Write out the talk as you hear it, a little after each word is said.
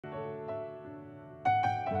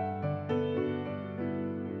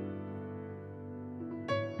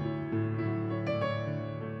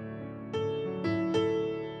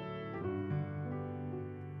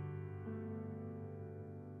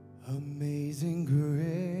Amazing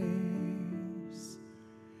grace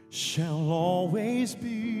shall always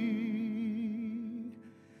be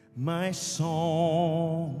my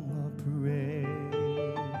song of praise,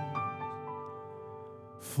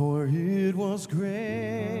 for it was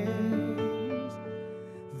grace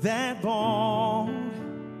that bought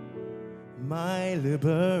my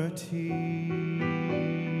liberty.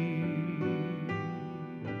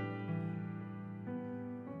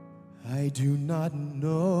 I do not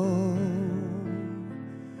know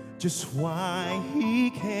just why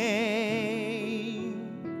he came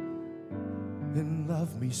and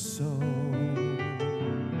loved me so.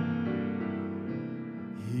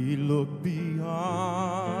 He looked beyond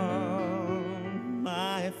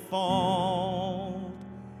my fault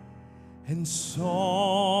and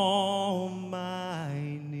saw my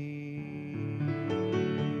need.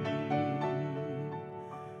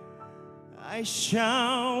 I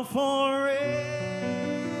shall forever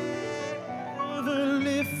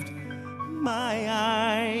lift my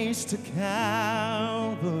eyes to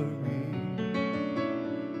Calvary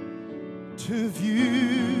to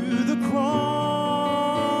view the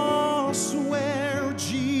cross where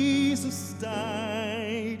Jesus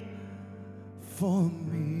died for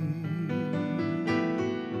me.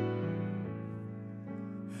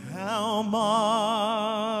 How marvelous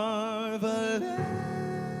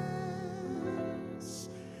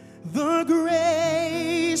the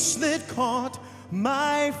grace that caught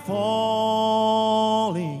my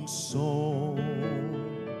falling soul.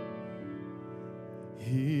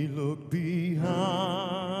 He looked beyond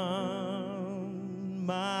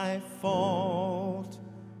my fault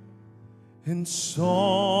and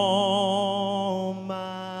saw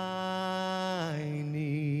my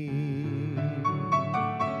need.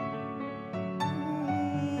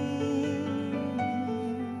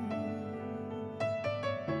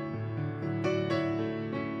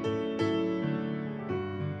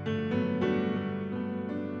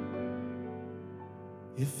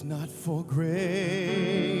 If not for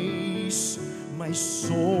grace, my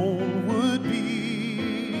soul would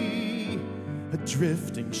be a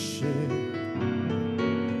drifting ship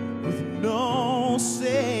with no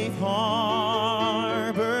safe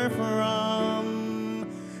harbor from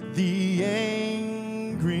the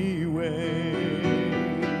angry waves.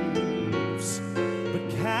 But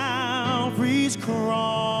Calvary's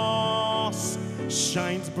cross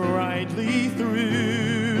shines brightly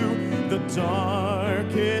through the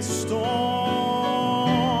darkest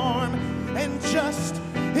storm, and just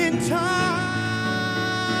in time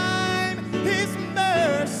his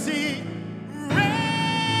mercy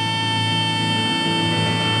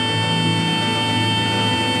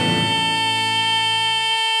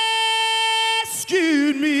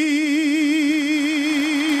rescued me.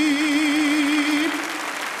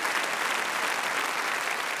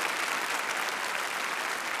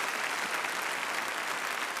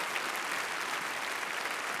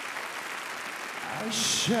 I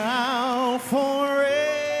shall forever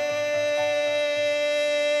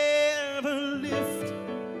lift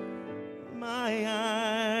my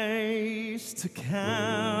eyes to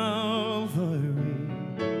Calvary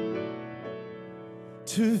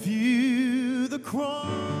to view the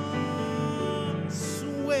cross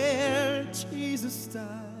where Jesus died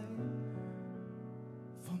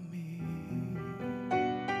for me.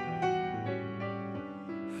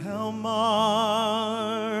 How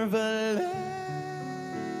marvelous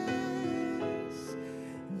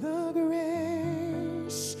the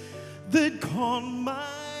grace that caught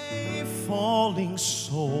my falling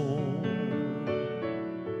soul.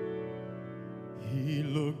 He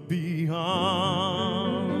looked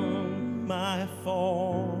beyond my fault